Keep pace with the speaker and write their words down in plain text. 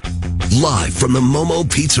Live from the Momo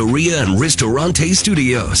Pizzeria and Ristorante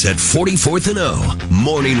Studios at 44th and O.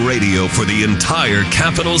 Morning radio for the entire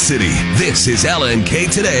capital city. This is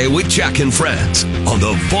LNK Today with Jack and Friends on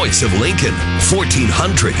the voice of Lincoln,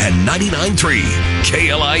 1499.3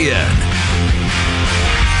 KLIN.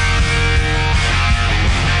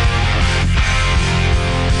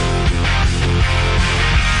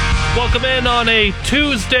 Welcome in on a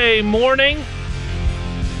Tuesday morning,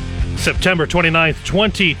 September 29th,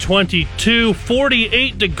 2022,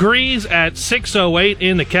 48 degrees at 6:08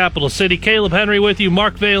 in the capital city. Caleb Henry with you,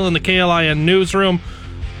 Mark Vail in the KLIN newsroom.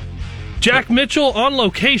 Jack Mitchell on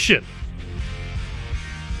location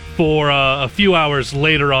for a few hours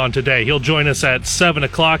later on today. He'll join us at 7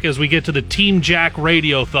 o'clock as we get to the Team Jack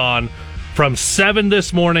Radiothon from 7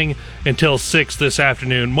 this morning until 6 this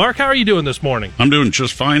afternoon. Mark, how are you doing this morning? I'm doing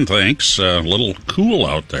just fine, thanks. A little cool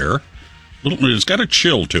out there. It's got a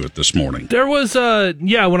chill to it this morning. There was,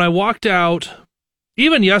 when I walked out,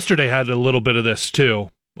 even yesterday had a little bit of this too,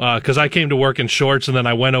 because I came to work in shorts and then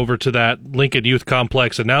I went over to that Lincoln Youth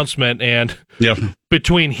Complex announcement, and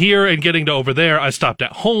between here and getting to over there, I stopped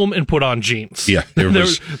at home and put on jeans. Yeah,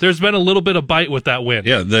 there's been a little bit of bite with that wind.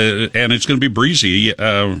 Yeah, and it's going to be breezy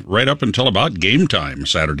right up until about game time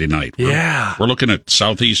Saturday night. We're looking at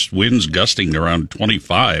southeast winds gusting around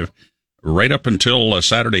 25. Right up until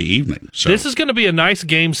Saturday evening. So this is going to be a nice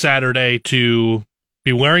game Saturday to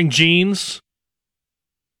be wearing jeans,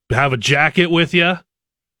 have a jacket with you,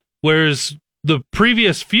 whereas the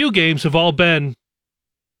previous few games they've all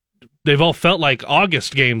felt like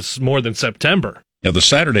August games more than September. Yeah, the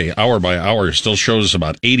Saturday hour by hour still shows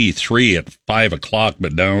about 83 at 5 o'clock,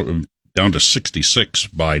 but down to 66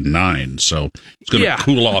 by 9, so it's going to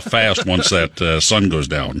cool off fast once that sun goes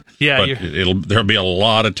down. Yeah, but there'll be a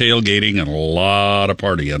lot of tailgating and a lot of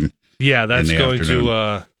partying. Yeah, that's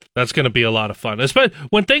going to be a lot of fun. Especially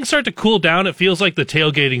when things start to cool down, it feels like the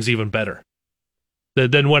tailgating's even better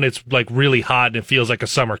than when it's like really hot and it feels like a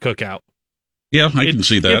summer cookout. Yeah, I can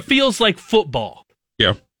see that. It feels like football.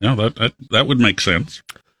 Yeah, that would make sense.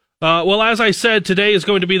 Well, as I said, today is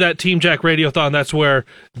going to be that Team Jack Radiothon. That's where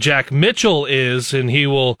Jack Mitchell is, and he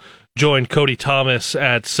will join Cody Thomas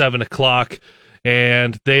at 7 o'clock.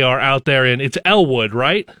 And they are out there it's Elwood,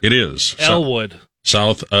 right? It is. Elwood.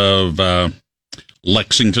 South of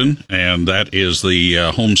Lexington, and that is the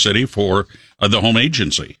home city for the home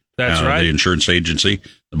agency. That's right. The insurance agency,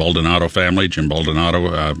 the Baldonado family, Jim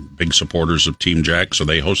Baldonado, big supporters of Team Jack, so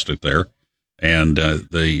they host it there. And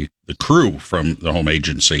the crew from the home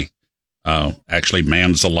agency actually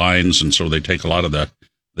mans the lines, and so they take a lot of the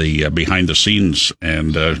behind the scenes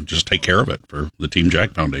and just take care of it for the Team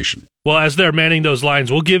Jack Foundation. Well, as they're manning those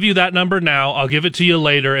lines, we'll give you that number now. I'll give it to you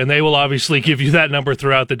later, and they will obviously give you that number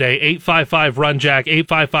throughout the day. 855-RUN-JACK,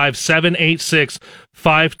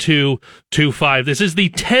 855-786-5225. This is the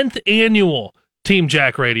 10th annual Team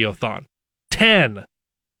Jack Radiothon. 10.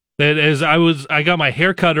 I got my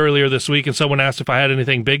hair cut earlier this week, and someone asked if I had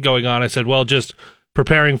anything big going on. I said, well, just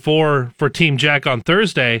preparing for Team Jack on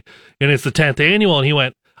Thursday, and it's the 10th annual. And he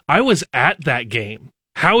went, I was at that game.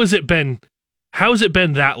 How has it been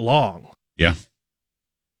that long? Yeah.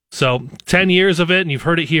 So 10 years of it, and you've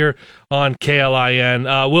heard it here on KLIN.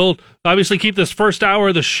 We'll obviously keep this first hour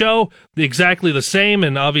of the show exactly the same,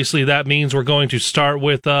 and obviously that means we're going to start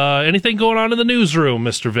with anything going on in the newsroom,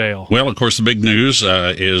 Mr. Vail. Well, of course, the big news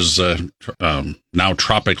is now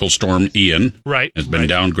Tropical Storm Ian. Right. Has been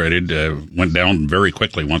downgraded, went down very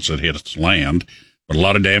quickly once it hit its land, but a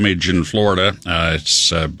lot of damage in Florida.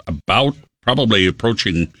 It's about probably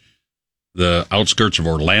approaching the outskirts of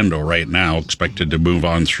Orlando right now, expected to move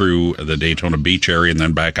on through the Daytona Beach area and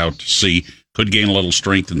then back out to sea. Could gain a little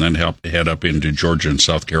strength and then head up into Georgia and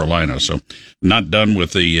South Carolina. So not done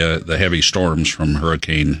with the heavy storms from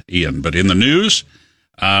Hurricane Ian. But in the news,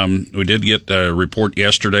 we did get a report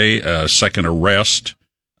yesterday, second arrest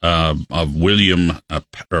of William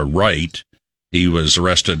Wright. He was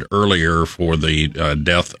arrested earlier for the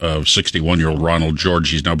death of 61-year-old Ronald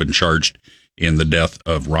George. He's now been charged in the death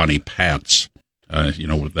of Ronnie Patz.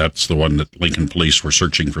 That's the one that Lincoln police were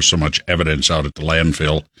searching for so much evidence out at the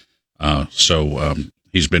landfill. So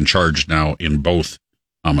he's been charged now in both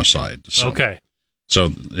homicides. So, okay.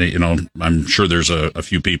 So, I'm sure there's a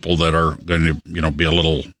few people that are going to, be a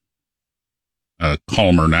little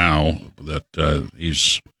calmer now that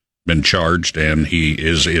he's been charged and he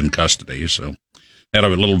is in custody. So had a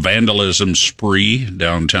little vandalism spree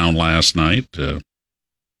downtown last night.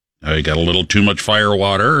 He got a little too much fire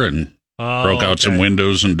water and broke out some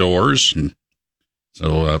windows and doors. And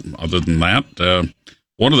so other than that,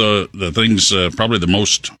 one of the things, probably the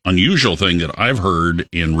most unusual thing that I've heard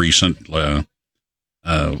in recent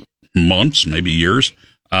months, maybe years.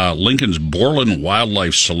 Lincoln's Borland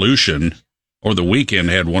Wildlife Solution over the weekend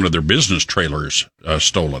had one of their business trailers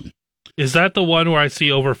stolen. Is that the one where I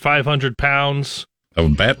see over 500 pounds?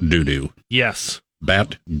 Of bat doo-doo. Yes.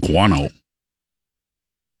 Bat guano. Okay.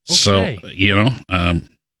 So, you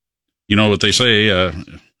know what they say,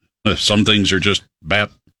 some things are just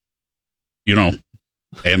bat,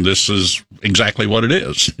 and this is exactly what it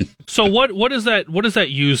is. So what is that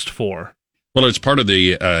used for? Well, it's part of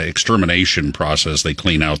the extermination process. They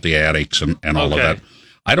clean out the attics and all of that.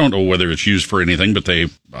 I don't know whether it's used for anything, but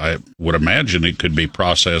I would imagine it could be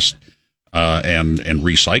processed and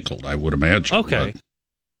recycled. I would imagine. Okay.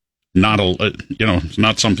 It's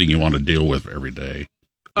not something you want to deal with every day,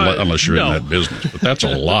 unless you're in that business. But that's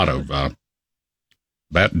a lot of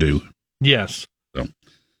bat do. Yes. So,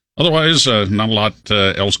 otherwise, not a lot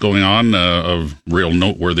else going on of real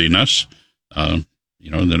noteworthiness.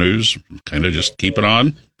 In the news, kind of just keep it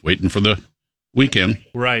on, waiting for the weekend.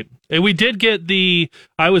 Right. And we did get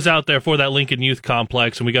I was out there for that Lincoln Youth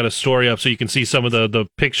Complex, and we got a story up so you can see some of the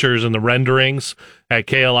pictures and the renderings at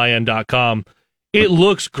KLIN.com. It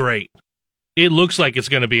looks great. It looks like it's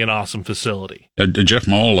going to be an awesome facility. Jeff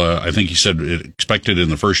Mull, I think he said it expected in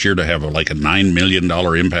the first year to have a $9 million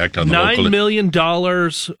impact on the local. $9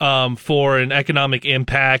 million for an economic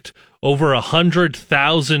impact, over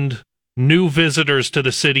 100,000 new visitors to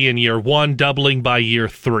the city in year one, doubling by year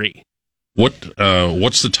three. What's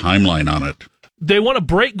the timeline on it? They want to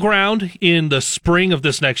break ground in the spring of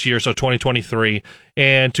this next year, so 2023,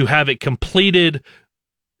 and to have it completed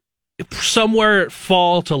somewhere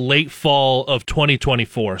fall to late fall of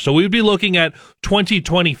 2024. So we'd be looking at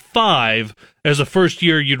 2025 as the first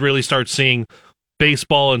year you'd really start seeing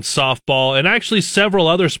baseball and softball, and actually several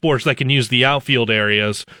other sports that can use the outfield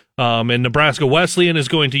areas. And Nebraska Wesleyan is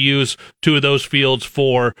going to use two of those fields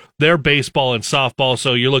for their baseball and softball.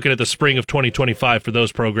 So you're looking at the spring of 2025 for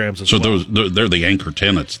those programs as well. So they're the anchor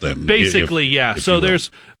tenants then? Basically, yeah. So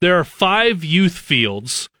there are 5 youth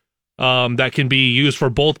fields that can be used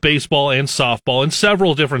for both baseball and softball and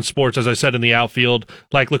several different sports, as I said, in the outfield,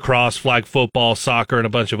 like lacrosse, flag football, soccer, and a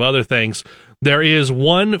bunch of other things. There is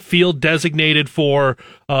one field designated for,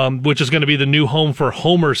 which is going to be the new home for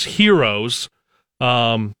Homer's Heroes.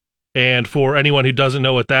 And for anyone who doesn't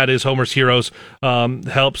know what that is, Homer's Heroes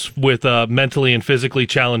helps with mentally and physically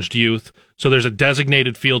challenged youth. So there's a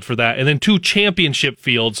designated field for that. And then 2 championship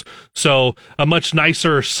fields. So a much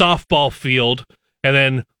nicer softball field and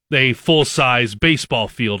then a full-size baseball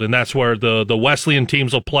field. And that's where the Wesleyan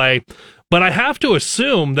teams will play. But I have to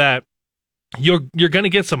assume that you're going to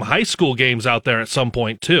get some high school games out there at some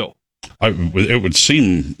point, too. It would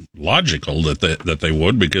seem logical that they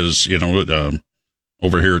would, because,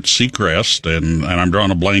 over here at Seacrest, and I'm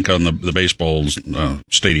drawing a blank on the baseball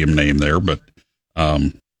stadium name there, but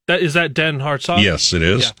is that Den Hartsock? Yes, it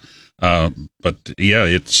is. Yeah. But yeah,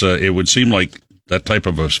 it would seem like that type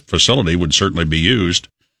of a facility would certainly be used,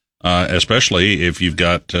 especially if you've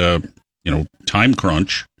got time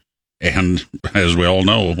crunch. And as we all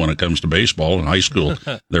know, when it comes to baseball in high school,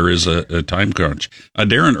 there is a time crunch.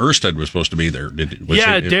 Darren Erstad was supposed to be there.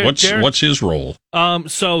 What's his role?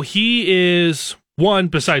 So he is one,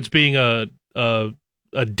 besides being a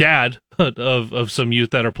dad of some youth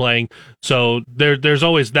that are playing. So there's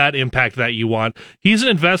always that impact that you want. He's an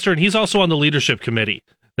investor, and he's also on the leadership committee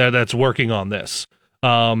that's working on this.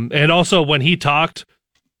 And also when he talked,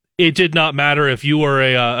 it did not matter if you were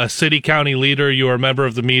a city county leader, you were a member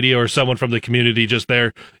of the media, or someone from the community just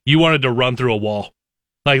there. You wanted to run through a wall.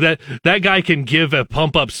 Like that guy can give a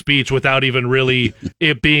pump up speech without even really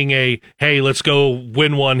it being hey, let's go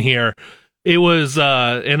win one here. It was,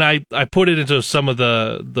 and I put it into some of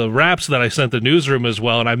the raps that I sent the newsroom as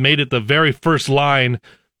well, and I made it the very first line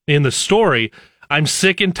in the story. I'm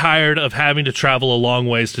sick and tired of having to travel a long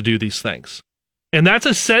ways to do these things. And that's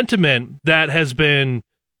a sentiment that has been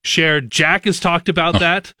shared. Jack has talked about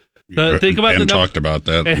that. Think about and talked about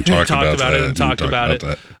that. And talked about it.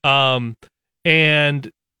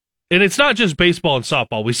 And it's not just baseball and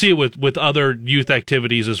softball. We see it with other youth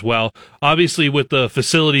activities as well. Obviously, with the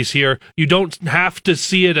facilities here, you don't have to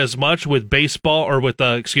see it as much with baseball or with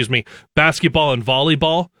basketball and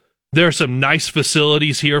volleyball. There are some nice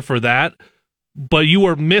facilities here for that, but you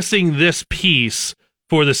are missing this piece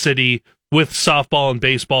for the city with softball and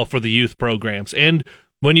baseball for the youth programs. And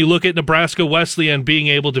when you look at Nebraska Wesleyan being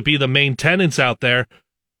able to be the main tenants out there,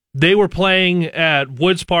 they were playing at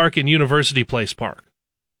Woods Park and University Place Park.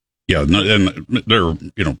 Yeah, and they're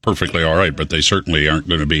perfectly all right, but they certainly aren't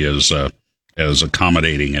going to be as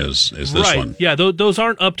accommodating as this one. Yeah, those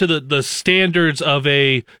aren't up to the standards of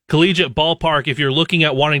a collegiate ballpark if you're looking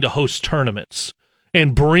at wanting to host tournaments.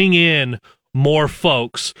 and bring in more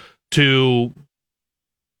folks to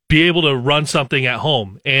be able to run something at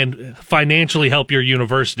home and financially help your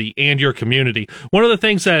university and your community. One of the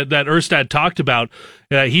things that Erstad talked about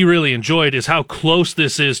that he really enjoyed is how close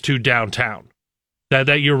this is to downtown.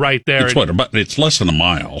 That you're right there. It's less than a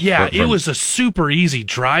mile. Yeah, it was a super easy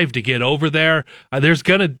drive to get over there. There's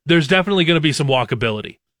definitely gonna be some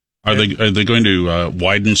walkability. Are they going to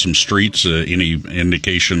widen some streets? Any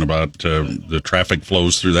indication about the traffic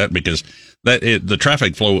flows through that? Because the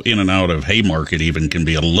traffic flow in and out of Haymarket even can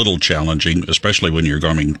be a little challenging, especially when you're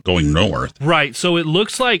going north. Right. So it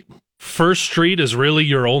looks like First Street is really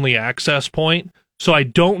your only access point. So I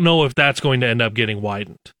don't know if that's going to end up getting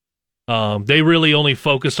widened. They really only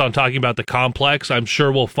focused on talking about the complex. I'm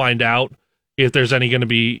sure we'll find out if there's going to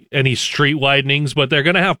be any street widenings, but they're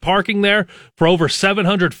going to have parking there for over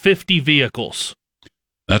 750 vehicles.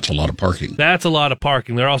 That's a lot of parking. That's a lot of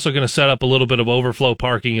parking. They're also going to set up a little bit of overflow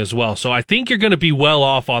parking as well. So I think you're going to be well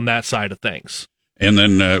off on that side of things. And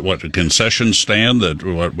then a concession stand that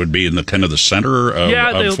would be in the kind of the center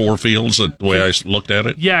of Four Fields, the way I looked at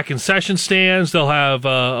it? Yeah, concession stands. They'll have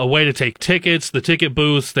a way to take tickets, the ticket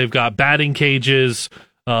booths. They've got batting cages.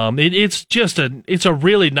 It's a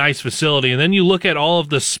really nice facility. And then you look at all of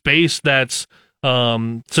the space that's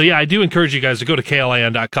so yeah, I do encourage you guys to go to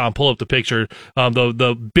KLIN.com, pull up the picture,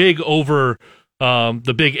 the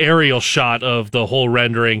big aerial shot of the whole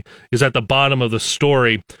rendering is at the bottom of the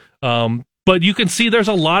story. But you can see there's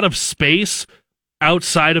a lot of space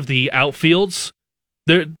outside of the outfields.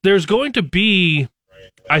 There's going to be,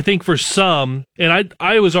 I think for some, and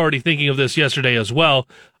I was already thinking of this yesterday as well,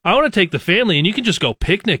 I want to take the family and you can just go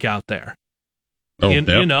picnic out there. Oh,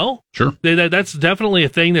 you know? Sure. That's definitely a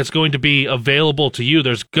thing that's going to be available to you.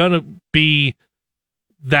 There's going to be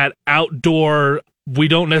that outdoor, we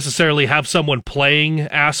don't necessarily have someone playing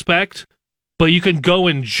aspect, but you can go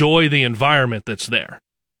enjoy the environment that's there.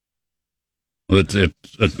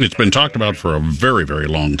 It's been talked about for a very, very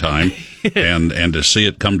long time, and to see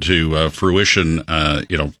it come to fruition,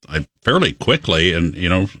 fairly quickly,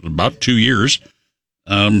 and about 2 years.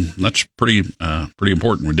 That's pretty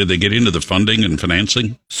important. Did they get into the funding and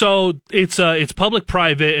financing? So it's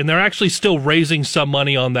public-private, and they're actually still raising some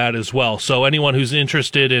money on that as well. So anyone who's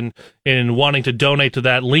interested in wanting to donate to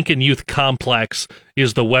that, Lincoln Youth Complex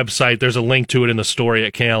is the website. There's a link to it in the story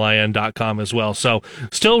at KLIN.com as well. So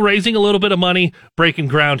still raising a little bit of money, breaking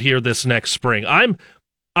ground here this next spring.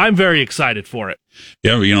 I'm very excited for it.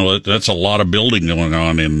 Yeah, that's a lot of building going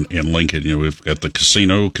on in Lincoln. We've got the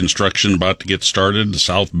casino construction about to get started, the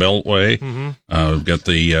South Beltway. Mm-hmm. We've got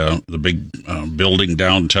the big building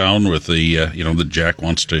downtown with the Jack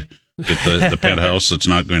wants to get the penthouse that's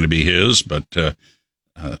not going to be his, but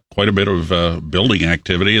quite a bit of building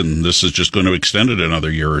activity, and this is just going to extend it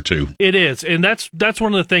another year or two. It is, and that's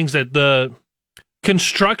one of the things that the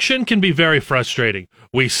construction can be very frustrating.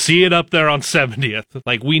 We see it up there on 70th.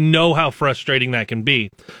 Like, we know how frustrating that can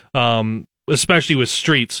be, especially with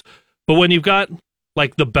streets. But when you've got,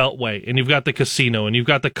 like, the Beltway, and you've got the casino, and you've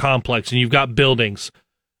got the complex, and you've got buildings,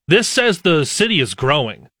 this says the city is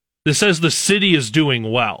growing. This says the city is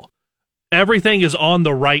doing well. Everything is on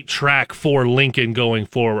the right track for Lincoln going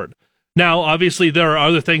forward. Now, obviously, there are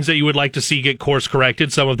other things that you would like to see get course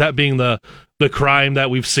corrected, some of that being the crime that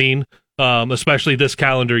we've seen, especially this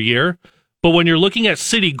calendar year. But when you're looking at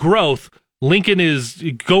city growth, Lincoln is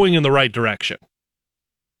going in the right direction.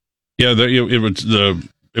 Yeah, it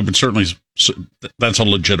would certainly, that's a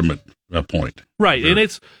legitimate point. Right, Sure.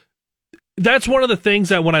 And that's one of the things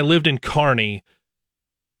that when I lived in Kearney's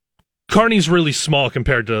really small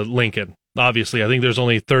compared to Lincoln. Obviously, I think there's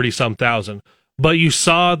only 30-some thousand. But you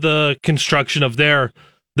saw the construction of their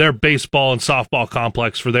baseball and softball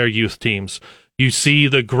complex for their youth teams. You see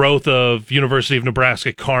the growth of University of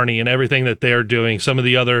Nebraska Kearney and everything that they're doing. Some of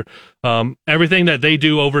the other, everything that they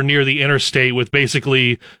do over near the interstate with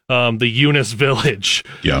basically the Eunice Village.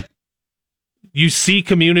 Yeah. You see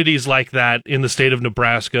communities like that in the state of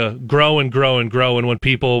Nebraska grow and grow and grow. And when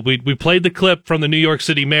we played the clip from the New York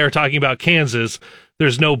City mayor talking about Kansas,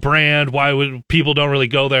 there's no brand. Why would people don't really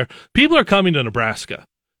go there? People are coming to Nebraska.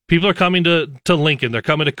 People are coming to Lincoln. They're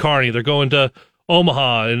coming to Kearney. They're going to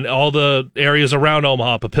Omaha and all the areas around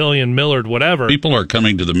Omaha, Papillion, Millard, whatever. People are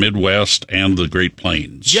coming to the Midwest and the Great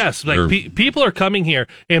Plains. Yes, people are coming here,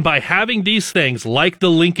 and by having these things like the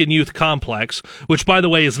Lincoln Youth Complex, which, by the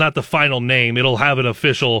way, is not the final name. It'll have an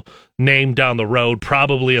official name down the road,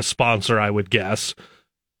 probably a sponsor, I would guess.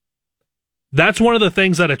 That's one of the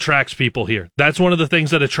things that attracts people here. That's one of the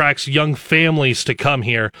things that attracts young families to come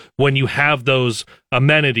here when you have those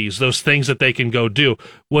amenities, those things that they can go do.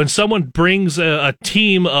 When someone brings a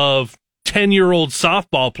team of 10-year-old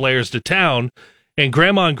softball players to town, and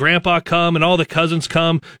grandma and grandpa come and all the cousins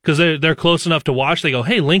come because they're close enough to watch. They go,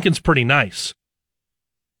 hey, Lincoln's pretty nice.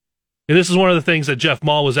 And this is one of the things that Jeff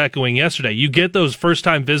Mall was echoing yesterday. You get those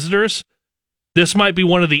first-time visitors, this might be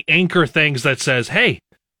one of the anchor things that says, hey,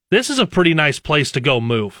 this is a pretty nice place to go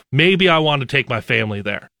move. Maybe I want to take my family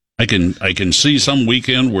there. I can see some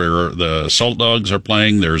weekend where the Salt Dogs are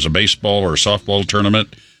playing. There's a baseball or softball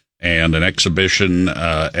tournament and an exhibition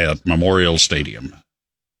at Memorial Stadium,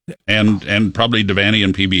 and probably Devaney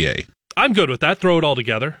and PBA. I'm good with that. Throw it all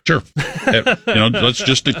together. Sure. Let's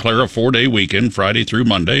just declare a 4-day weekend, Friday through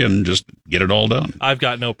Monday, and just get it all done. I've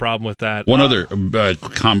got no problem with that. One other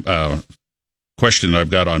question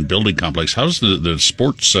I've got on building complex. How's the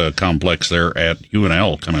sports complex there at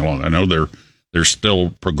UNL coming along? I know they're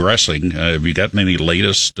still progressing. Have you gotten any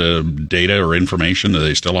latest data or information? Are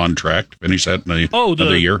they still on track to finish that in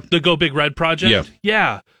another year? The Go Big Red project?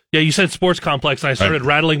 Yeah. Yeah, you said sports complex, and I started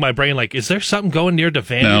rattling my brain like, is there something going near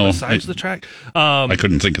Devaney besides the track? I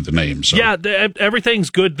couldn't think of the name. So. Yeah, everything's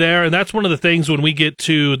good there, and that's one of the things when we get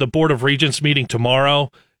to the Board of Regents meeting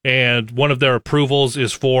tomorrow, and one of their approvals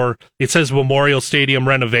is for, it says Memorial Stadium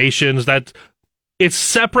renovations. It's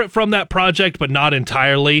separate from that project, but not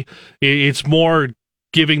entirely. It's more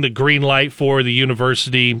giving the green light for the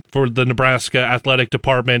university, for the Nebraska Athletic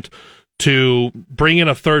Department, to bring in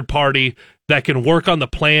a third party that can work on the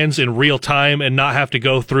plans in real time and not have to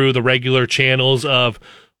go through the regular channels of,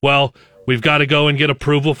 well, we've got to go and get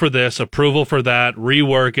approval for this, approval for that,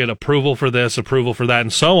 rework it, approval for this, approval for that,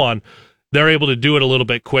 and so on. They're able to do it a little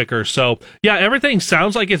bit quicker. So, yeah, everything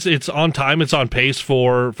sounds like it's on time. It's on pace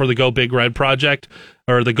for the Go Big Red project,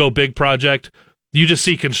 or the Go Big project. You just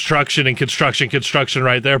see construction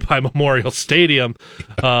right there by Memorial Stadium.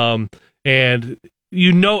 And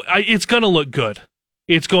it's going to look good.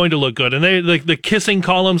 It's going to look good. And they the kissing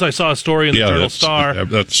columns, I saw a story in the Journal Star.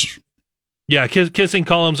 Kissing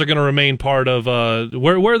columns are going to remain part of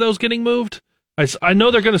where are those getting moved? I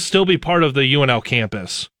know they're going to still be part of the UNL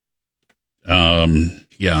campus. I'm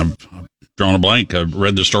drawing a blank. I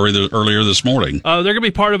read the story earlier this morning. They're going to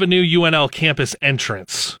be part of a new UNL campus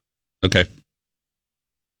entrance. Okay.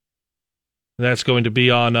 That's going to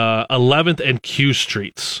be on 11th and Q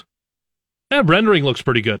Streets. That rendering looks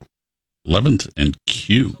pretty good. 11th and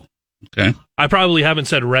Q. Okay. I probably haven't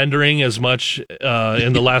said rendering as much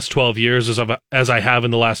in the last 12 years as I have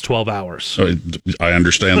in the last 12 hours. I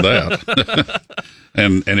understand that.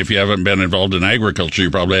 and if you haven't been involved in agriculture,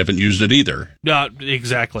 you probably haven't used it either.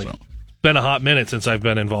 Exactly. So. Been a hot minute since I've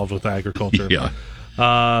been involved with agriculture. Yeah.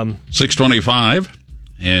 6:25,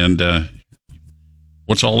 and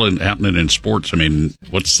what's all happening in sports? I mean,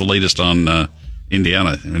 what's the latest on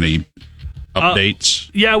Indiana? Any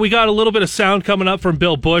updates? We got a little bit of sound coming up from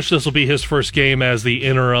Bill Bush. This will be his first game as the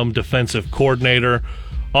interim defensive coordinator.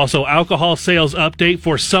 Also, alcohol sales update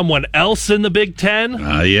for someone else in the Big Ten.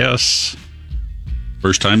 Yes.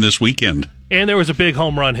 First time this weekend. And there was a big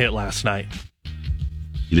home run hit last night.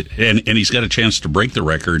 And he's got a chance to break the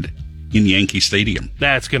record in Yankee Stadium.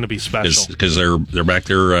 That's going to be special. Because they're back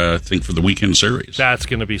there, I think, for the weekend series. That's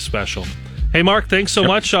going to be special. Hey, Mark, thanks so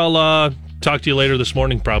much. I'll talk to you later this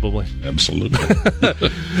morning, probably. Absolutely.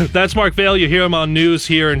 That's Mark Vail. You hear him on news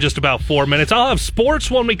here in just about 4 minutes. I'll have sports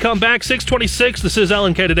when we come back. 6:26. This is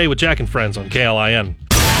LNK Today with Jack and Friends on KLIN.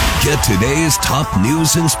 Get today's top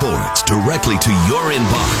news and sports directly to your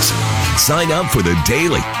inbox. Sign up for the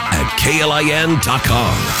Daily at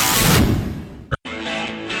KLIN.com.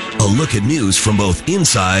 A look at news from both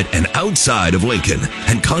inside and outside of Lincoln,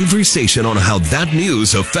 and conversation on how that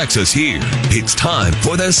news affects us here. It's time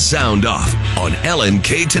for the Sound Off on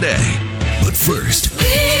LNK Today. But first,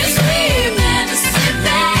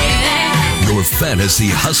 your fantasy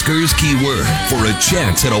Huskers keyword for a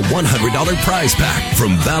chance at a $100 prize pack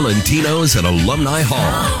from Valentino's at Alumni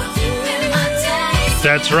Hall.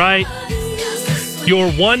 That's right.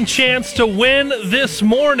 Your one chance to win this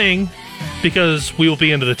morning, because we will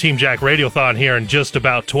be into the Team Jack Radiothon here in just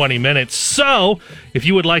about 20 minutes. So, if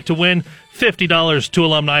you would like to win $50 to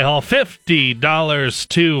Alumni Hall, $50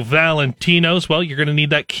 to Valentino's, well, you're going to need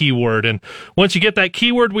that keyword. And once you get that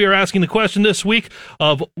keyword, we are asking the question this week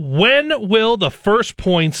of when will the first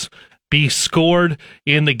points be scored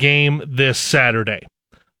in the game this Saturday?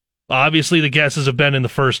 Obviously, the guesses have been in the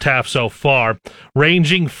first half so far,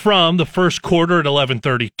 ranging from the first quarter at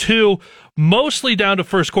 11:32, mostly down to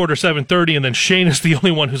first quarter 7:30, and then Shane is the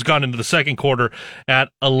only one who's gone into the second quarter at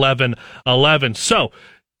 11:11. So,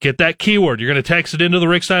 get that keyword. You're going to text it into the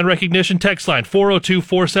Rick Stein Recognition text line,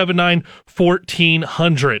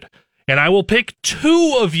 402-479-1400. and I will pick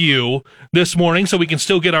 2 of you this morning so we can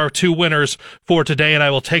still get our 2 winners for today, and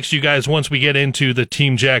I will text you guys once we get into the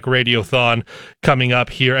Team Jack Radiothon coming up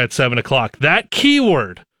here at 7 o'clock. That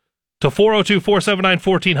keyword to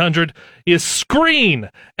 402-479-1400 is screen,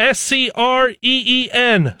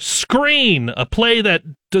 S-C-R-E-E-N, screen, a play that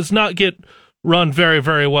does not get run very,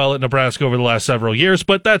 very well at Nebraska over the last several years,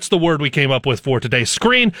 but that's the word we came up with for today.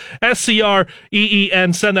 Screen,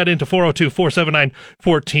 S-C-R-E-E-N. Send that into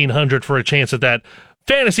 402-479-1400 for a chance at that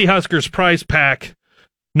Fantasy Huskers prize pack.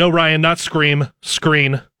 No, Ryan, not scream,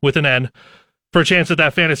 screen with an N. For a chance at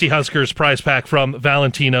that Fantasy Huskers prize pack from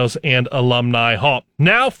Valentino's and Alumni Hall.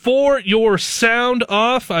 Now for your sound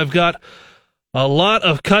off, I've got a lot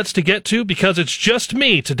of cuts to get to because it's just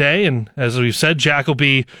me today, and as we've said, Jack will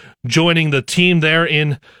be joining the team there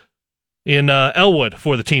in Elwood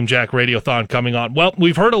for the Team Jack Radiothon coming on. Well,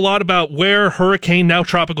 we've heard a lot about where Hurricane, now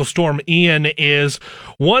Tropical Storm Ian, is.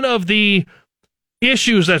 One of the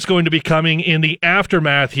issues that's going to be coming in the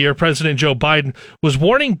aftermath here, President Joe Biden was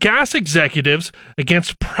warning gas executives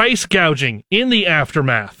against price gouging in the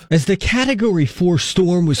aftermath. As the Category 4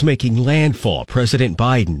 storm was making landfall, President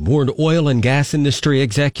Biden warned oil and gas industry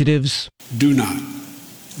executives, do not,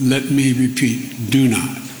 let me repeat, do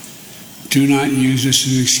not use this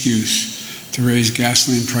as an excuse to raise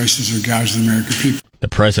gasoline prices or gouge the American people. The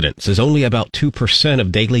president says only about 2%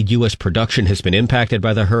 of daily U.S. production has been impacted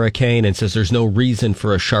by the hurricane and says there's no reason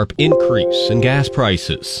for a sharp increase in gas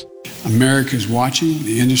prices. America's watching.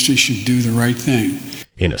 The industry should do the right thing.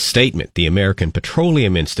 In a statement, the American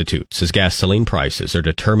Petroleum Institute says gasoline prices are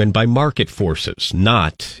determined by market forces,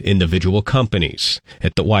 not individual companies.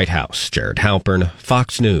 At the White House, Jared Halpern,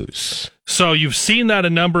 Fox News. So you've seen that a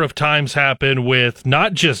number of times happen with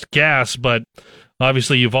not just gas, but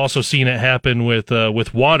obviously, you've also seen it happen with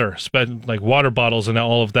water, like water bottles and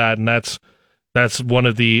all of that, and that's one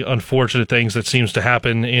of the unfortunate things that seems to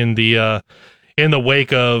happen in the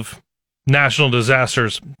wake of national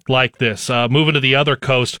disasters like this. Moving to the other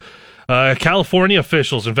coast, California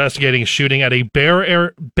officials investigating a shooting at a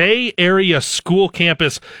Bay Area school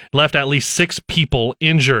campus left at least 6 people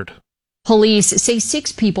injured. Police say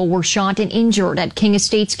 6 people were shot and injured at King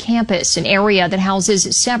Estates campus, an area that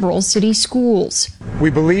houses several city schools.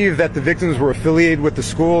 We believe that the victims were affiliated with the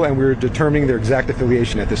school, and we're determining their exact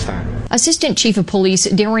affiliation at this time. Assistant Chief of Police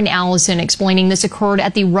Darren Allison explaining this occurred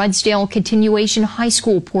at the Rudsdale Continuation High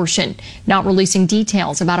School portion, not releasing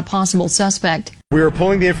details about a possible suspect. We are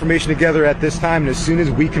pulling the information together at this time, and as soon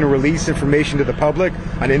as we can release information to the public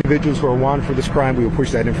on individuals who are wanted for this crime, we will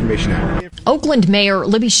push that information out. Oakland Mayor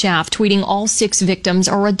Libby Schaaf tweeting all 6 victims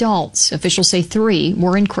are adults. Officials say 3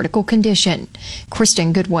 were in critical condition.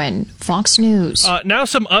 Kristen Goodwin, Fox News. Now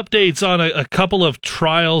some updates on a couple of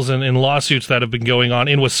trials and lawsuits that have been going on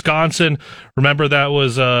in Wisconsin. Remember that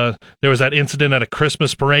was there was that incident at a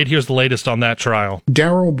Christmas parade. Here's the latest on that trial.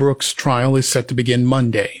 Darrell Brooks' trial is set to begin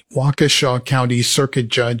Monday. Waukesha County Circuit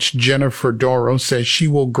Judge Jennifer Doro says she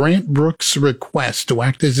will grant Brooks' request to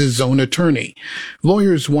act as his own attorney.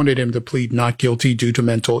 Lawyers wanted him to plead not guilty due to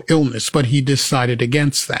mental illness, but he decided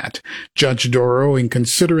against that. Judge Doro, in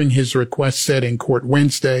considering his request, said in court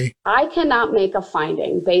Wednesday, I cannot make a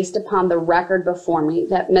finding based upon the record before me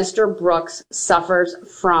that Mr. Brooks suffers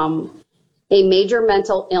from a major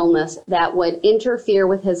mental illness that would interfere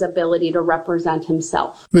with his ability to represent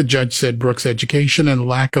himself. The judge said Brooks' education and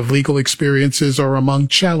lack of legal experiences are among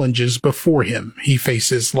challenges before him. He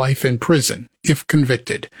faces life in prison if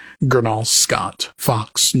convicted. Gernal Scott,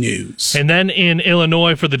 Fox News. And then in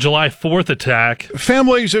Illinois for the July 4th attack.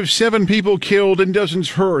 Families of 7 people killed and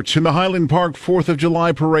dozens hurt in the Highland Park 4th of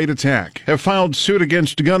July parade attack have filed suit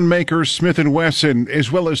against gun maker Smith & Wesson,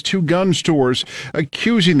 as well as 2 gun stores,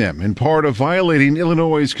 accusing them in part of violating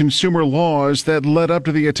Illinois' consumer laws that led up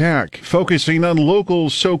to the attack, focusing on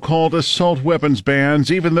local so-called assault weapons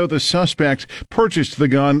bans, even though the suspect purchased the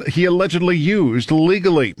gun he allegedly used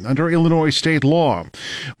legally under Illinois state law.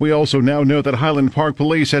 We also now know that Highland Park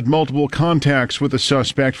police had multiple contacts with the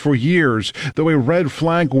suspect for years, though a red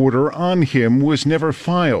flag order on him was never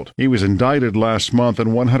filed. He was indicted last month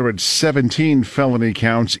on 117 felony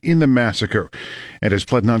counts in the massacre and has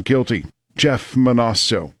pled not guilty. Jeff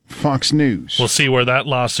Manasso, Fox News. We'll see where that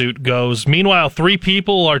lawsuit goes. Meanwhile, 3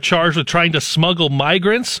 people are charged with trying to smuggle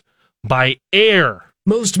migrants by air.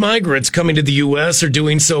 Most migrants coming to the U.S. are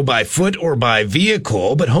doing so by foot or by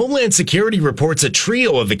vehicle, but Homeland Security reports a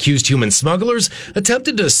trio of accused human smugglers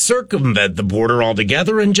attempted to circumvent the border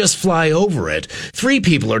altogether and just fly over it. 3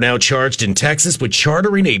 people are now charged in Texas with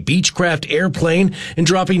chartering a Beechcraft airplane and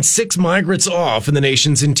dropping 6 migrants off in the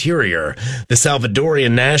nation's interior. The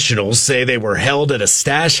Salvadorian nationals say they were held at a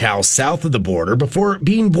stash house south of the border before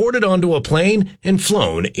being boarded onto a plane and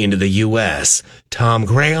flown into the U.S. Tom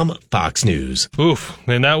Graham, Fox News. Oof.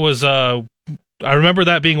 And that was, I remember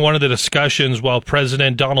that being one of the discussions while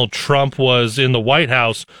President Donald Trump was in the White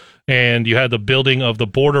House, and you had the building of the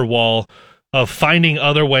border wall, of finding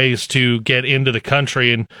other ways to get into the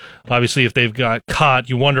country. And obviously, if they've got caught,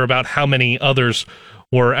 you wonder about how many others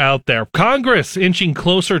were out there. Congress inching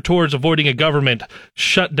closer towards avoiding a government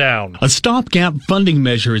shutdown. A stopgap funding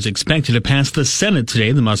measure is expected to pass the Senate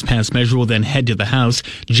today. The must-pass measure will then head to the House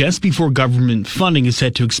just before government funding is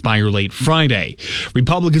set to expire late Friday.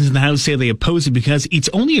 Republicans in the House say they oppose it because it's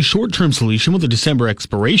only a short-term solution with a December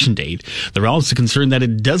expiration date. They're also concerned that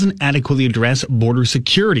it doesn't adequately address border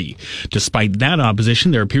security. Despite that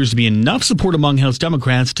opposition, there appears to be enough support among House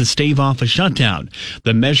Democrats to stave off a shutdown.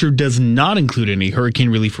 The measure does not include any hurricane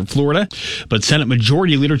relief for Florida, but Senate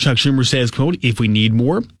Majority Leader Chuck Schumer says, quote, if we need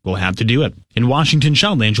more, we'll have to do it. In Washington,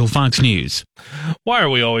 Sheldon Angel, Fox News. Why are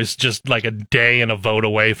we always just like a day and a vote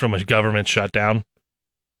away from a government shutdown?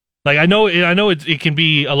 Like, I know it can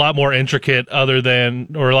be a lot more intricate or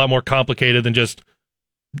a lot more complicated than just,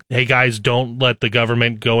 hey guys, don't let the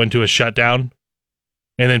government go into a shutdown.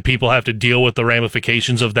 And then people have to deal with the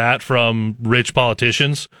ramifications of that from rich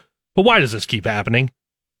politicians. But why does this keep happening?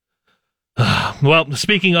 Well,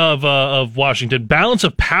 speaking of Washington, balance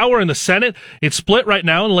of power in the Senate, it's split right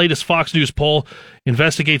now. In the latest Fox News poll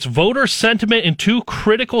investigates voter sentiment in 2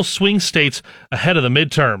 critical swing states ahead of the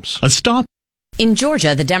midterms. A stop. In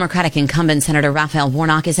Georgia, the Democratic incumbent Senator Raphael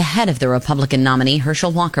Warnock is ahead of the Republican nominee Herschel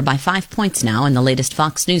Walker by 5 points now in the latest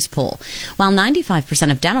Fox News poll. While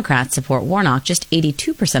 95% of Democrats support Warnock, just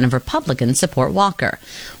 82% of Republicans support Walker.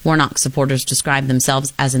 Warnock supporters describe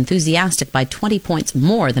themselves as enthusiastic by 20 points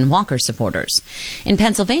more than Walker supporters. In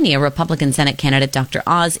Pennsylvania, Republican Senate candidate Dr.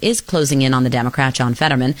 Oz is closing in on the Democrat John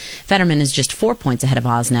Fetterman. Fetterman is just 4 points ahead of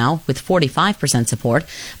Oz now, with 45% support,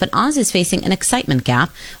 but Oz is facing an excitement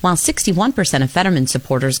gap. While 61% of Fetterman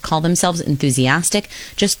supporters call themselves enthusiastic,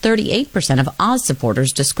 just 38% of Oz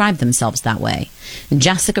supporters describe themselves that way.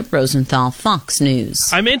 Jessica Rosenthal, Fox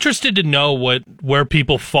News. I'm interested to know where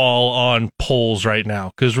people fall on polls right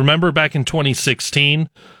now, because remember back in 2016,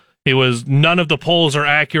 it was none of the polls are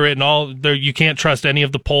accurate and you can't trust any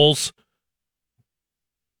of the polls.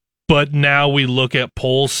 But now we look at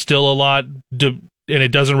polls still a lot, and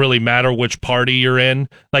it doesn't really matter which party you're in.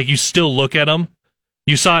 Like, you still look at them.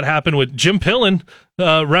 You saw it happen with Jim Pillen,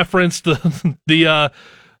 referenced the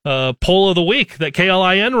poll of the week that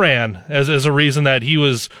KLIN ran as a reason that he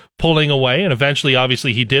was pulling away, and eventually,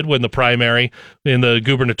 obviously, he did win the primary in the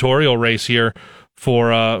gubernatorial race here for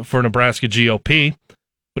Nebraska GOP.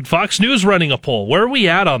 But Fox News running a poll. Where are we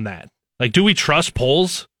at on that? Like, do we trust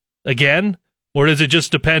polls again, or does it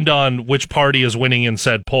just depend on which party is winning in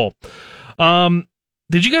said poll?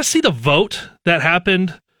 Did you guys see the vote that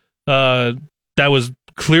happened? That was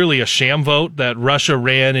clearly a sham vote that Russia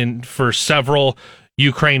ran for several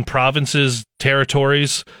Ukraine provinces,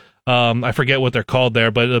 territories. I forget what they're called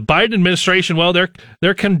there, but the Biden administration, well,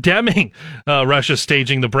 they're condemning Russia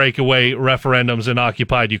staging the breakaway referendums in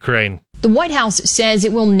occupied Ukraine. The White House says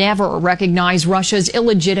it will never recognize Russia's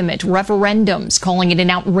illegitimate referendums, calling it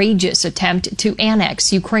an outrageous attempt to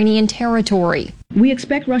annex Ukrainian territory. We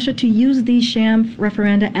expect Russia to use these sham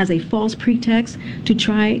referenda as a false pretext to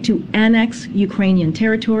try to annex Ukrainian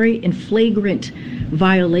territory in flagrant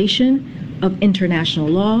violation of international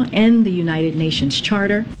law and the United Nations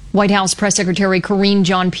Charter. White House Press Secretary Karine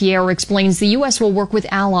Jean-Pierre explains the U.S. will work with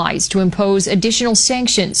allies to impose additional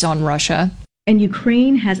sanctions on Russia. And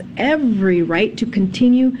Ukraine has every right to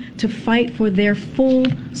continue to fight for their full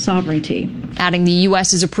sovereignty. Adding the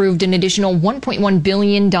U.S. has approved an additional $1.1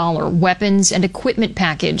 billion weapons and equipment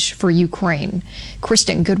package for Ukraine.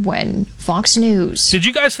 Kristen Goodwin, Fox News. Did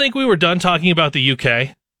you guys think we were done talking about the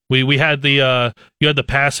UK? We had you had the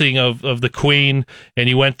passing of the Queen, and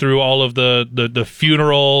you went through all of the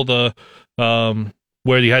funeral,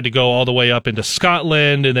 where you had to go all the way up into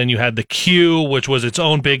Scotland, and then you had the queue, which was its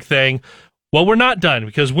own big thing. Well, we're not done,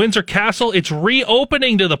 because Windsor Castle, it's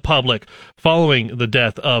reopening to the public following the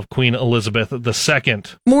death of Queen Elizabeth II.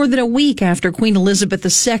 More than a week after Queen Elizabeth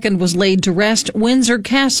II was laid to rest, Windsor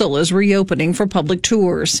Castle is reopening for public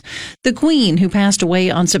tours. The Queen, who passed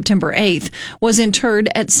away on September 8th, was interred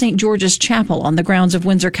at St. George's Chapel on the grounds of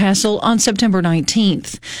Windsor Castle on September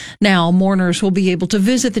 19th. Now, mourners will be able to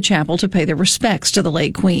visit the chapel to pay their respects to the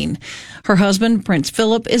late Queen. Her husband, Prince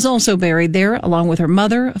Philip, is also buried there, along with her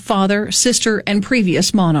mother, father, sister, and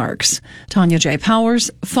previous monarchs. Tanya J. Powers,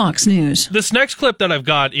 Fox News. This next clip that I've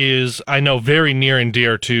got is, I know, very near and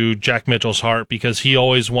dear to Jack Mitchell's heart, because he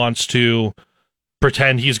always wants to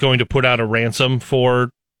pretend he's going to put out a ransom for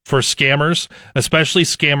scammers, especially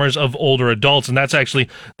scammers of older adults. And that's actually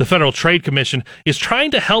the Federal Trade Commission is trying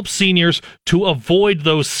to help seniors to avoid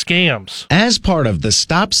those scams. As part of the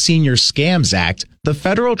Stop Senior Scams Act, the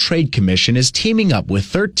Federal Trade Commission is teaming up with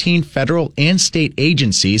 13 federal and state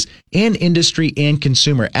agencies and industry and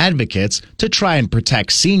consumer advocates to try and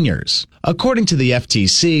protect seniors. According to the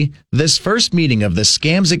FTC, this first meeting of the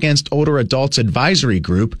Scams Against Older Adults Advisory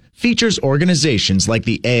Group features organizations like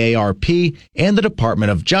the AARP and the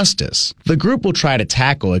Department of Justice. The group will try to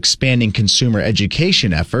tackle expanding consumer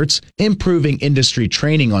education efforts, improving industry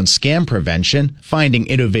training on scam prevention, finding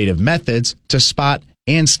innovative methods to spot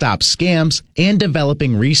and stop scams, and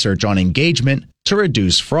developing research on engagement to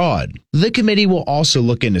reduce fraud. The committee will also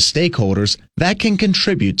look into stakeholders that can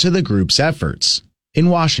contribute to the group's efforts. In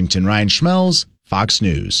Washington, Ryan Schmelz, Fox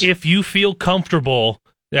News. If you feel comfortable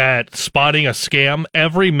at spotting a scam,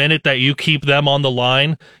 every minute that you keep them on the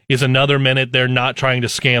line is another minute they're not trying to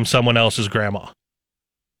scam someone else's grandma.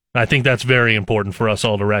 I think that's very important for us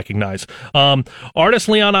all to recognize. Artist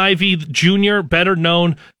Leon Ivy Jr., better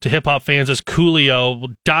known to hip-hop fans as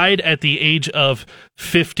Coolio, died at the age of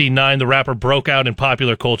 59. The rapper broke out in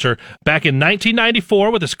popular culture back in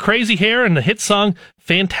 1994 with his crazy hair and the hit song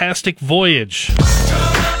Fantastic Voyage.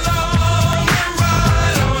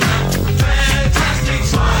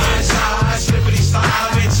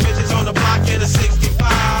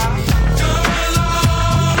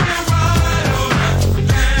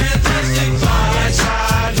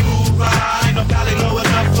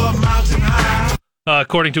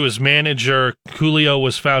 According to his manager, Coolio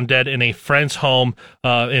was found dead in a friend's home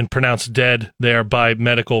and pronounced dead there by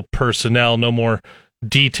medical personnel. No more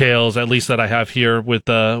details, at least that I have here with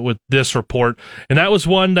this report. And that was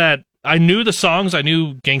one that I knew the songs. I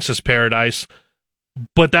knew Gangsta's Paradise,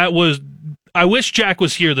 but I wish Jack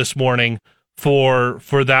was here this morning for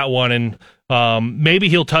that one, and maybe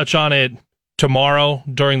he'll touch on it tomorrow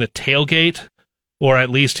during the tailgate, or at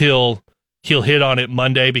least he'll hit on it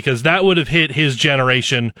Monday, because that would have hit his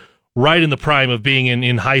generation right in the prime of being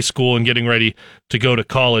in high school and getting ready to go to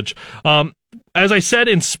college. As I said,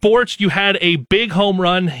 in sports, you had a big home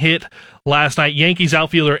run hit last night. Yankees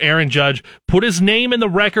outfielder Aaron Judge put his name in the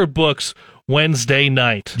record books Wednesday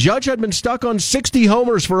night. Judge had been stuck on 60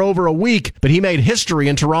 homers for over a week, but he made history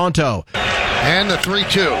in Toronto. And the 3-2.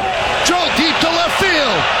 Drilled deep to left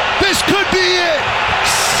field. This could be it.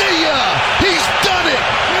 See ya. He's done it.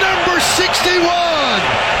 Number 61.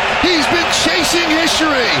 He's been chasing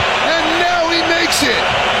history, and now he makes it.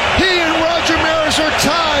 He and Roger Maris are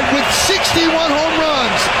tied with 61 home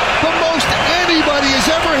runs, the most anybody has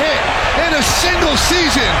ever hit in a single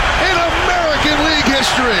season in American League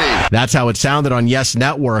history. That's how it sounded on Yes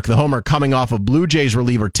Network. The homer coming off of Blue Jays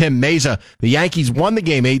reliever Tim Meza. The Yankees won the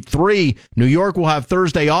game 8-3. New York will have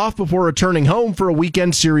Thursday off before returning home for a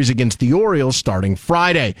weekend series against the Orioles starting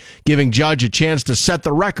Friday, giving Judge a chance to set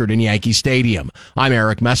the record in Yankee Stadium. I'm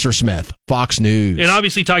Eric Messersmith, Fox News. And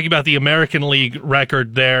obviously talking about the American League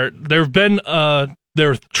record there have been there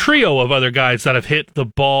are a trio of other guys that have hit the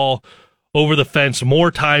ball over the fence more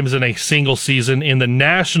times in a single season in the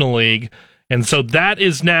National League. And so that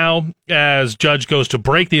is now, as Judge goes to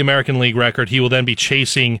break the American League record, he will then be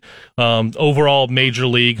chasing overall Major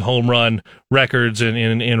League home run records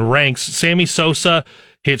in ranks. Sammy Sosa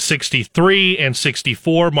hit 63 and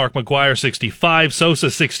 64. Mark McGwire 65.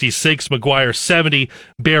 Sosa 66. McGwire 70.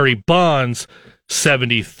 Barry Bonds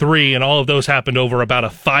 73, and all of those happened over about a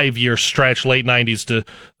 5-year stretch, late 90s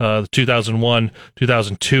to 2001,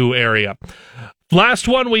 2002 area. Last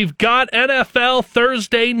one, we've got NFL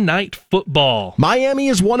Thursday Night Football. Miami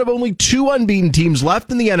is one of only 2 unbeaten teams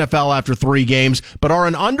left in the NFL after 3 games, but are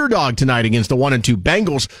an underdog tonight against the 1-2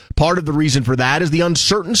 Bengals. Part of the reason for that is the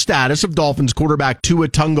uncertain status of Dolphins quarterback Tua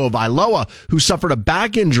Tagovailoa, who suffered a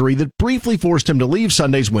back injury that briefly forced him to leave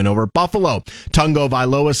Sunday's win over Buffalo.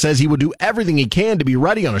 Tagovailoa says he will do everything he can to be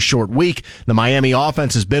ready on a short week. The Miami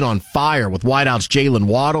offense has been on fire, with wideouts Jalen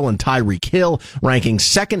Waddle and Tyreek Hill ranking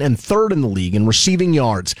 2nd and 3rd in the league in receiving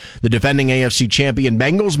yards. The defending AFC champion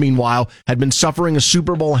Bengals, meanwhile, had been suffering a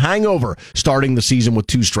Super Bowl hangover, starting the season with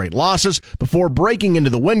 2 straight losses before breaking into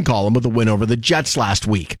the win column with a win over the Jets last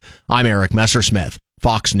week. I'm Eric Messersmith,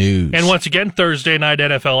 Fox News. And once again, Thursday night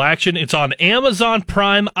NFL action. It's on Amazon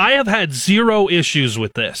Prime. I have had 0 issues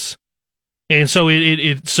with this. And so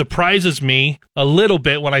it surprises me a little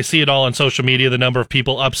bit when I see it all on social media, the number of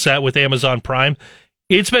people upset with Amazon Prime.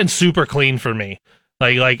 It's been super clean for me.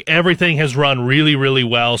 Like everything has run really, really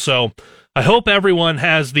well. So I hope everyone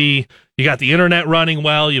has you got the internet running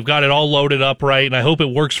well, you've got it all loaded up right, and I hope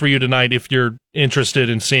it works for you tonight if you're interested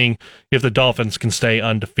in seeing if the Dolphins can stay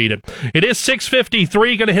undefeated. It is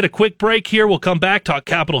 6:53, going to hit a quick break here. We'll come back, talk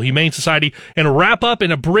Capital Humane Society, and wrap up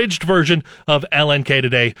an abridged version of LNK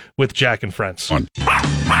Today with Jack and Friends.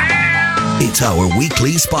 It's our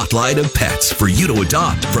weekly spotlight of pets for you to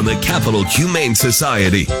adopt from the Capital Humane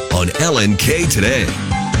Society on LNK Today.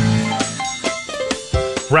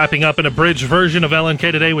 Wrapping up an abridged version of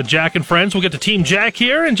LNK Today with Jack and Friends. We'll get to Team Jack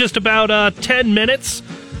here in just about 10 minutes.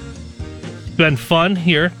 It's been fun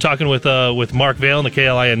here talking with Mark Vail in the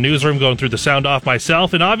KLIN newsroom, going through the sound off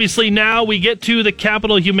myself. And obviously now we get to the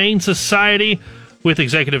Capital Humane Society with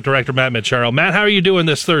Executive Director Matt Macharo. Matt, how are you doing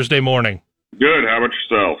this Thursday morning? Good. How about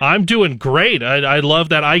yourself? I'm doing great. I love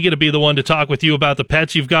that I get to be the one to talk with you about the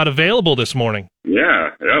pets you've got available this morning.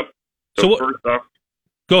 Yeah, yep. So first off...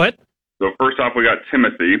 Go ahead. So first off, we got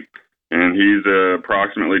Timothy, and he's a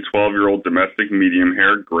approximately 12-year-old domestic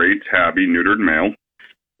medium-haired gray tabby neutered male.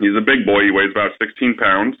 He's a big boy. He weighs about 16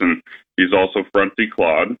 pounds, and he's also front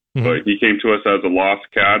declawed. Mm-hmm. But he came to us as a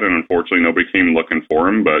lost cat, and unfortunately nobody came looking for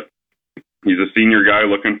him. But he's a senior guy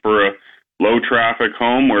looking for a low-traffic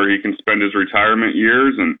home where he can spend his retirement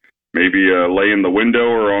years and maybe lay in the window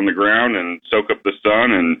or on the ground and soak up the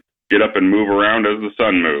sun and get up and move around as the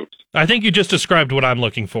sun moves. I think you just described what I'm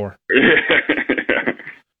looking for.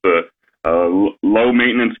 The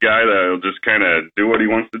low-maintenance guy that'll just kind of do what he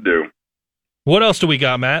wants to do. What else do we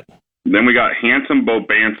got, Matt? Then we got Handsome Bo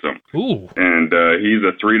Bantam. Ooh. And he's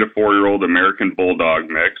a 3 to 4-year-old American Bulldog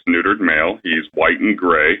mix, neutered male. He's white and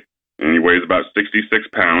gray, and he weighs about 66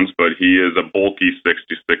 pounds, but he is a bulky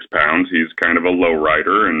 66 pounds. He's kind of a low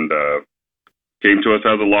rider, and came to us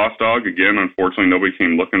as a lost dog. Again, unfortunately, nobody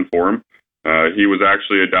came looking for him. He was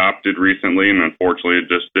actually adopted recently, and unfortunately, it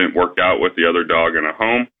just didn't work out with the other dog in a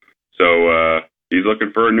home. So he's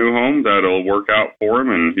looking for a new home that'll work out for him,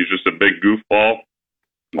 and he's just a big goofball,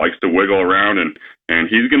 likes to wiggle around, and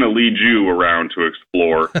he's going to lead you around to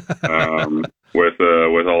explore with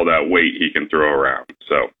all that weight he can throw around.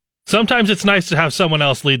 So sometimes it's nice to have someone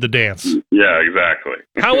else lead the dance. Yeah, exactly.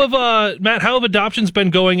 Matt, how have adoptions been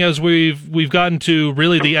going as we've gotten to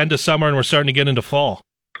really the end of summer and we're starting to get into fall?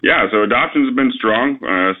 Yeah, so adoptions have been strong.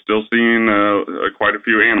 Still seeing quite a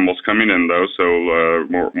few animals coming in, though. So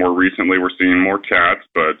more recently, we're seeing more cats,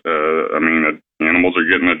 but animals are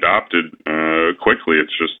getting adopted quickly.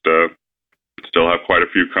 It's just still have quite a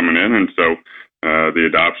few coming in, and so the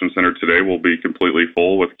adoption center today will be completely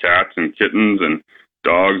full with cats and kittens and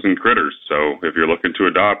dogs and critters. So if you're looking to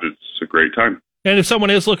adopt, it's a great time. And if someone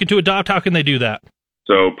is looking to adopt, how can they do that?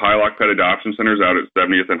 So Pylock Pet Adoption Center is out at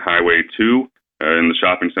 70th and Highway 2 in the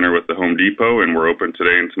shopping center with the Home Depot, and we're open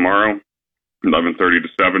today and tomorrow, 11:30 to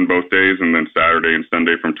 7 both days, and then Saturday and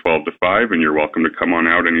Sunday from 12 to 5, and you're welcome to come on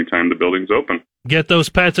out anytime the building's open. Get those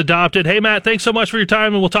pets adopted. Hey, Matt, thanks so much for your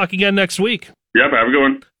time, and we'll talk again next week. Yep, have a good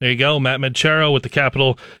one. There you go, Matt Macharo with the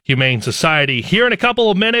Capital Humane Society. Here in a couple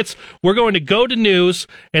of minutes, we're going to go to news,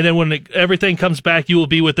 and then when everything comes back, you will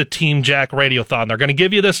be with the Team Jack Radiothon. They're going to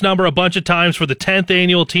give you this number a bunch of times for the 10th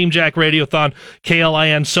annual Team Jack Radiothon.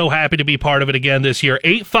 KLIN, so happy to be part of it again this year.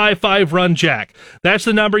 855-RUN-JACK. That's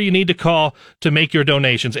the number you need to call to make your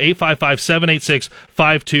donations.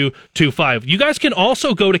 855-786-5225. You guys can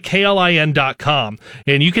also go to KLIN.com,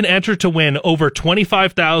 and you can enter to win over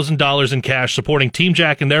 $25,000 in cash supporting Team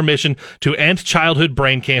Jack and their mission to end childhood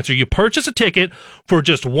brain cancer. You purchase a ticket for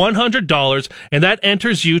just $100, and that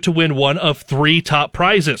enters you to win one of 3 top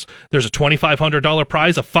prizes. There's a $2,500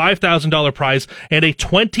 prize, a $5,000 prize, and a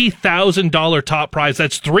 $20,000 top prize.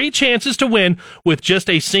 That's 3 chances to win with just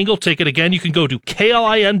a single ticket. Again, you can go to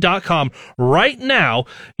KLIN.com right now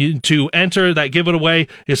to enter. That giveaway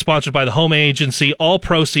is sponsored by the Home Agency. All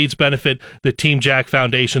proceeds benefit the Team Jack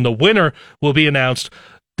Foundation. The winner will be announced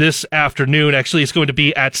this afternoon. Actually, it's going to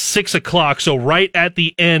be at 6 o'clock, so right at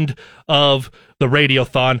the end of the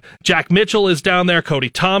Radiothon. Jack Mitchell is down there. Cody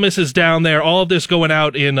Thomas is down there. All of this going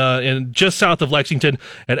out in just south of Lexington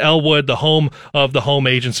at Elwood, the home of the Home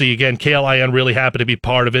Agency. Again, KLIN really happy to be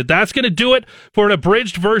part of it. That's going to do it for an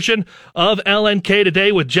abridged version of LNK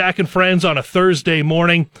Today with Jack and Friends on a Thursday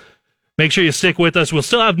morning. Make sure you stick with us. We'll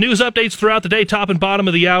still have news updates throughout the day, top and bottom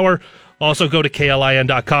of the hour. Also, go to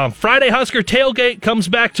KLIN.com. Friday Husker Tailgate comes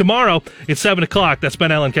back tomorrow. It's 7 o'clock. That's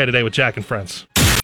been LNK Today with Jack and Friends.